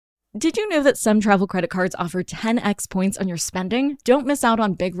Did you know that some travel credit cards offer 10x points on your spending? Don't miss out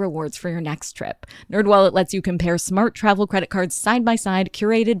on big rewards for your next trip. NerdWallet lets you compare smart travel credit cards side by side,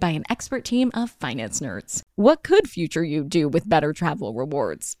 curated by an expert team of finance nerds. What could future you do with better travel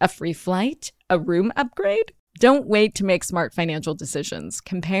rewards? A free flight? A room upgrade? Don't wait to make smart financial decisions.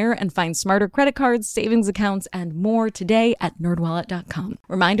 Compare and find smarter credit cards, savings accounts, and more today at nerdwallet.com.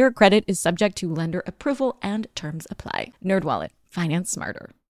 Reminder, credit is subject to lender approval and terms apply. NerdWallet. Finance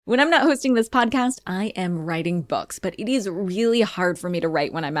smarter. When I'm not hosting this podcast, I am writing books, but it is really hard for me to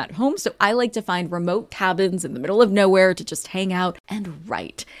write when I'm at home, so I like to find remote cabins in the middle of nowhere to just hang out and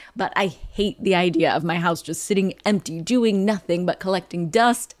write. But I hate the idea of my house just sitting empty, doing nothing but collecting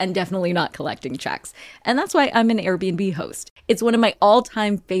dust and definitely not collecting checks. And that's why I'm an Airbnb host. It's one of my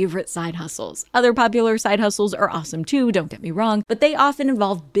all-time favorite side hustles. Other popular side hustles are awesome too, don't get me wrong, but they often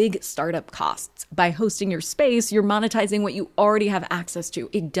involve big startup costs. By hosting your space, you're monetizing what you already have access to.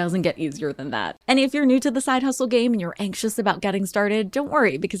 It doesn't get easier than that. And if you're new to the side hustle game and you're anxious about getting started, don't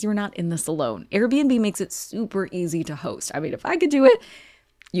worry, because you're not in this alone. Airbnb makes it super easy to host. I mean, if I could do it,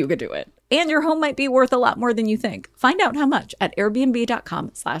 you could do it. And your home might be worth a lot more than you think. Find out how much at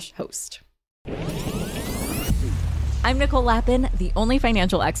airbnb.com/host. I'm Nicole Lappin, the only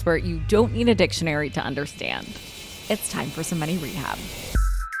financial expert you don't need a dictionary to understand. It's time for some money rehab.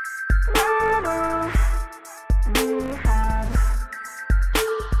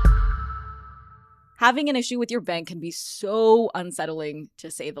 Having an issue with your bank can be so unsettling,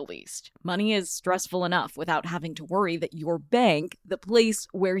 to say the least. Money is stressful enough without having to worry that your bank, the place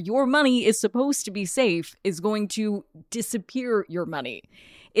where your money is supposed to be safe, is going to disappear your money.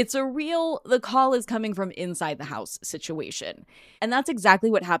 It's a real, the call is coming from inside the house situation. And that's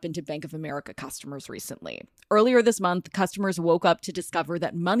exactly what happened to Bank of America customers recently. Earlier this month, customers woke up to discover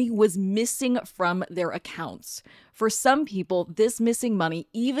that money was missing from their accounts. For some people, this missing money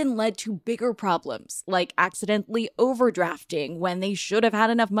even led to bigger problems, like accidentally overdrafting when they should have had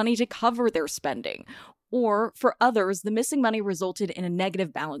enough money to cover their spending. Or for others, the missing money resulted in a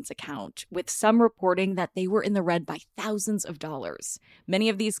negative balance account, with some reporting that they were in the red by thousands of dollars. Many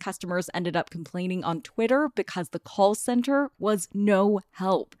of these customers ended up complaining on Twitter because the call center was no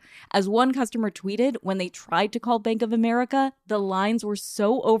help. As one customer tweeted, when they tried to call Bank of America, the lines were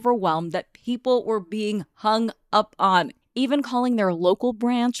so overwhelmed that people were being hung up on. Even calling their local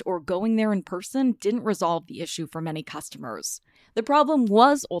branch or going there in person didn't resolve the issue for many customers. The problem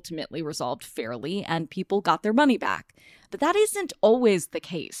was ultimately resolved fairly and people got their money back. But that isn't always the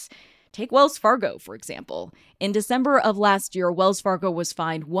case. Take Wells Fargo, for example. In December of last year, Wells Fargo was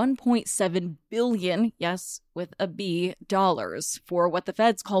fined $1.7 billion, yes, with a B, dollars, for what the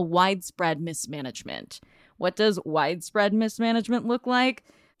feds call widespread mismanagement. What does widespread mismanagement look like?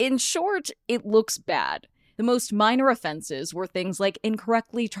 In short, it looks bad. The most minor offenses were things like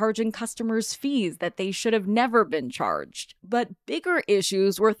incorrectly charging customers fees that they should have never been charged. But bigger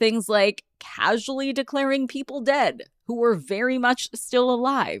issues were things like casually declaring people dead who were very much still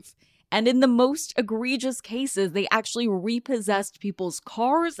alive. And in the most egregious cases, they actually repossessed people's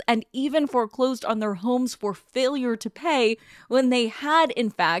cars and even foreclosed on their homes for failure to pay when they had, in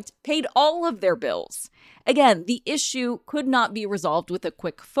fact, paid all of their bills. Again, the issue could not be resolved with a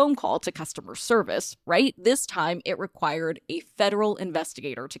quick phone call to customer service, right? This time, it required a federal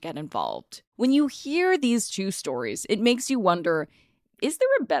investigator to get involved. When you hear these two stories, it makes you wonder, is there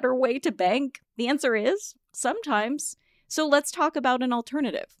a better way to bank? The answer is sometimes. So let's talk about an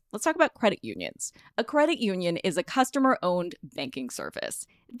alternative. Let's talk about credit unions. A credit union is a customer-owned banking service.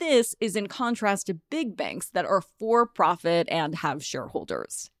 This is in contrast to big banks that are for-profit and have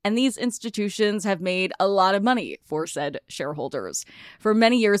shareholders. And these institutions have made a lot of money for said shareholders. For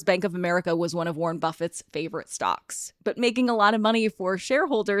many years, Bank of America was one of Warren Buffett's favorite stocks. But making a lot of money for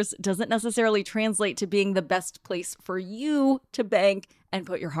shareholders doesn't necessarily translate to being the best place for you to bank and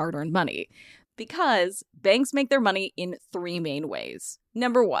put your hard-earned money. Because banks make their money in three main ways.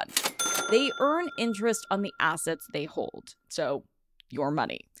 Number one, they earn interest on the assets they hold, so your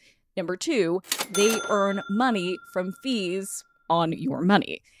money. Number two, they earn money from fees on your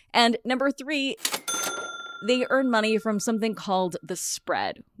money. And number three, they earn money from something called the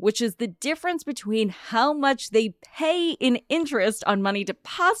spread, which is the difference between how much they pay in interest on money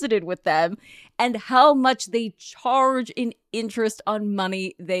deposited with them and how much they charge in interest on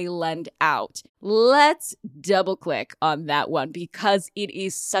money they lend out. Let's double click on that one because it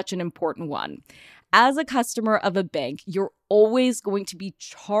is such an important one. As a customer of a bank, you're always going to be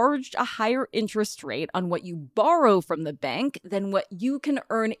charged a higher interest rate on what you borrow from the bank than what you can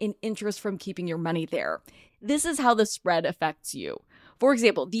earn in interest from keeping your money there. This is how the spread affects you. For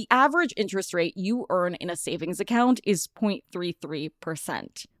example, the average interest rate you earn in a savings account is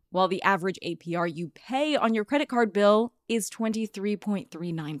 0.33%. while the average APR you pay on your credit card bill is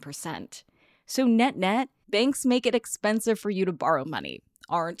 23.39%. So net, banks make it expensive for you to borrow money,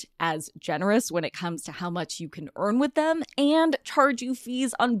 aren't as generous when it comes to how much you can earn with them, and charge you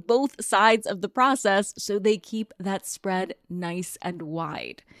fees on both sides of the process so they keep that spread nice and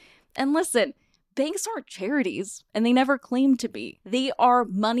wide. And listen, banks aren't charities, and they never claim to be. They are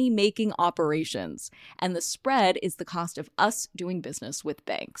money-making operations, and the spread is the cost of us doing business with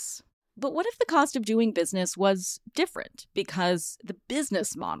banks. But what if the cost of doing business was different because the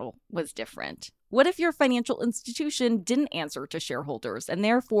business model was different? What if your financial institution didn't answer to shareholders and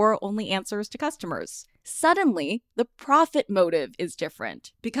therefore only answers to customers? Suddenly, the profit motive is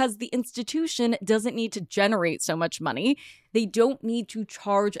different because the institution doesn't need to generate so much money. They don't need to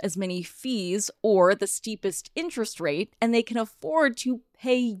charge as many fees or the steepest interest rate, and they can afford to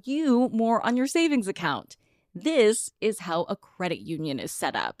pay you more on your savings account. This is how a credit union is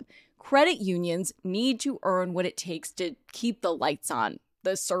set up. Credit unions need to earn what it takes to keep the lights on,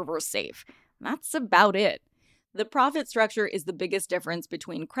 the servers safe. That's about it. The profit structure is the biggest difference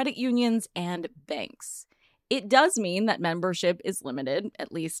between credit unions and banks. It does mean that membership is limited,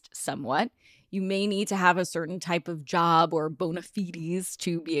 at least somewhat. You may need to have a certain type of job or bona fides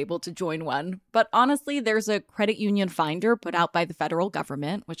to be able to join one. But honestly, there's a credit union finder put out by the federal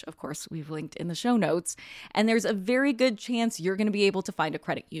government, which of course we've linked in the show notes, and there's a very good chance you're going to be able to find a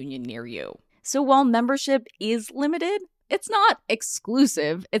credit union near you. So while membership is limited, it's not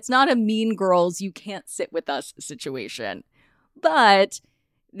exclusive. It's not a mean girls, you can't sit with us situation. But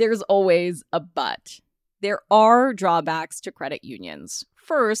there's always a but. There are drawbacks to credit unions.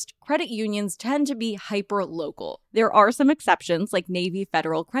 First, credit unions tend to be hyper-local. There are some exceptions, like Navy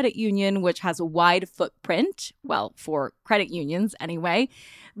Federal Credit Union, which has a wide footprint, well, for credit unions anyway,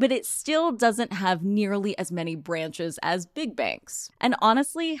 but it still doesn't have nearly as many branches as big banks. And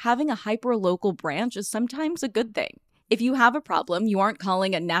honestly, having a hyper-local branch is sometimes a good thing. If you have a problem, you aren't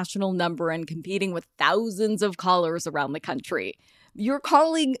calling a national number and competing with thousands of callers around the country. You're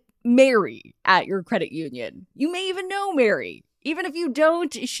calling Mary at your credit union. You may even know Mary. Even if you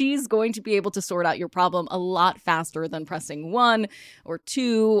don't, she's going to be able to sort out your problem a lot faster than pressing 1 or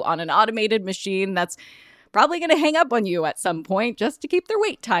 2 on an automated machine that's probably going to hang up on you at some point just to keep their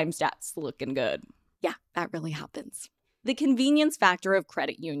wait time stats looking good. Yeah, that really happens. The convenience factor of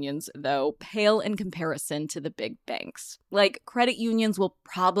credit unions, though, pale in comparison to the big banks. Like, credit unions will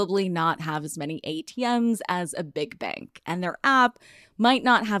probably not have as many ATMs as a big bank, and their app might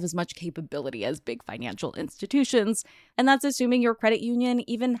not have as much capability as big financial institutions, and that's assuming your credit union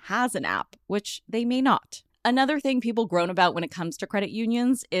even has an app, which they may not. Another thing people groan about when it comes to credit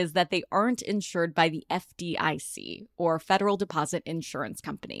unions is that they aren't insured by the FDIC, or Federal Deposit Insurance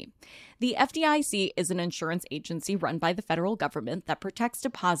Company. The FDIC is an insurance agency run by the federal government that protects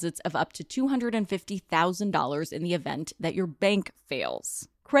deposits of up to $250,000 in the event that your bank fails.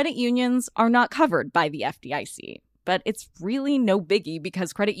 Credit unions are not covered by the FDIC. But it's really no biggie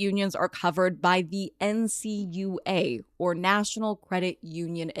because credit unions are covered by the NCUA, or National Credit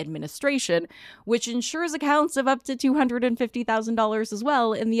Union Administration, which insures accounts of up to $250,000 as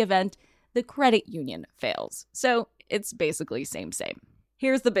well in the event the credit union fails. So it's basically same.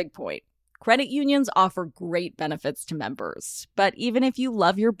 Here's the big point. Credit unions offer great benefits to members, but even if you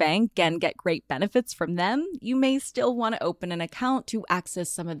love your bank and get great benefits from them, you may still want to open an account to access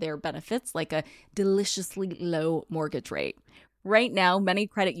some of their benefits, like a deliciously low mortgage rate. Right now, many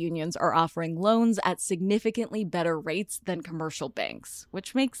credit unions are offering loans at significantly better rates than commercial banks,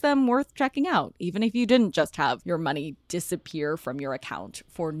 which makes them worth checking out, even if you didn't just have your money disappear from your account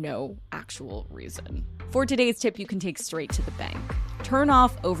for no actual reason. For today's tip, you can take straight to the bank. Turn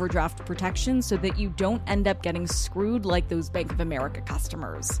off overdraft protection so that you don't end up getting screwed like those Bank of America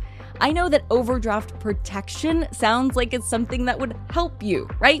customers. I know that overdraft protection sounds like it's something that would help you,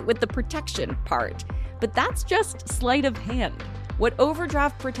 right, with the protection part. But that's just sleight of hand. What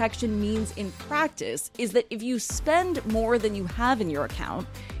overdraft protection means in practice is that if you spend more than you have in your account,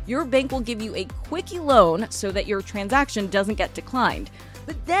 your bank will give you a quickie loan so that your transaction doesn't get declined.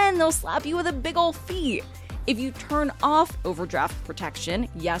 But then they'll slap you with a big old fee. If you turn off overdraft protection,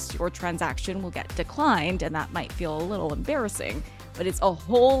 yes, your transaction will get declined, and that might feel a little embarrassing, but it's a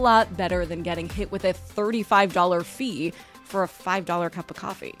whole lot better than getting hit with a $35 fee for a $5 cup of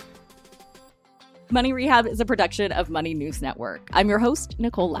coffee. Money Rehab is a production of Money News Network. I'm your host,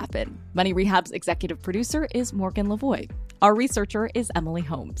 Nicole Lappin. Money Rehab's executive producer is Morgan Lavoie. Our researcher is Emily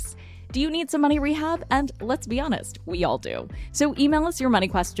Holmes. Do you need some money rehab? And let's be honest, we all do. So email us your money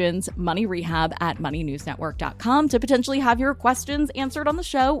questions, moneyrehab@moneynewsnetwork.com, to potentially have your questions answered on the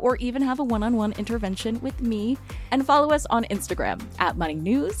show or even have a one-on-one intervention with me. And follow us on Instagram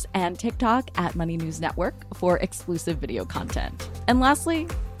 @moneynews and TikTok @moneynewsnetwork for exclusive video content. And lastly,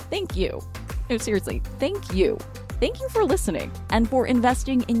 thank you. No, seriously, thank you. Thank you for listening and for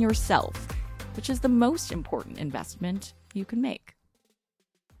investing in yourself, which is the most important investment you can make.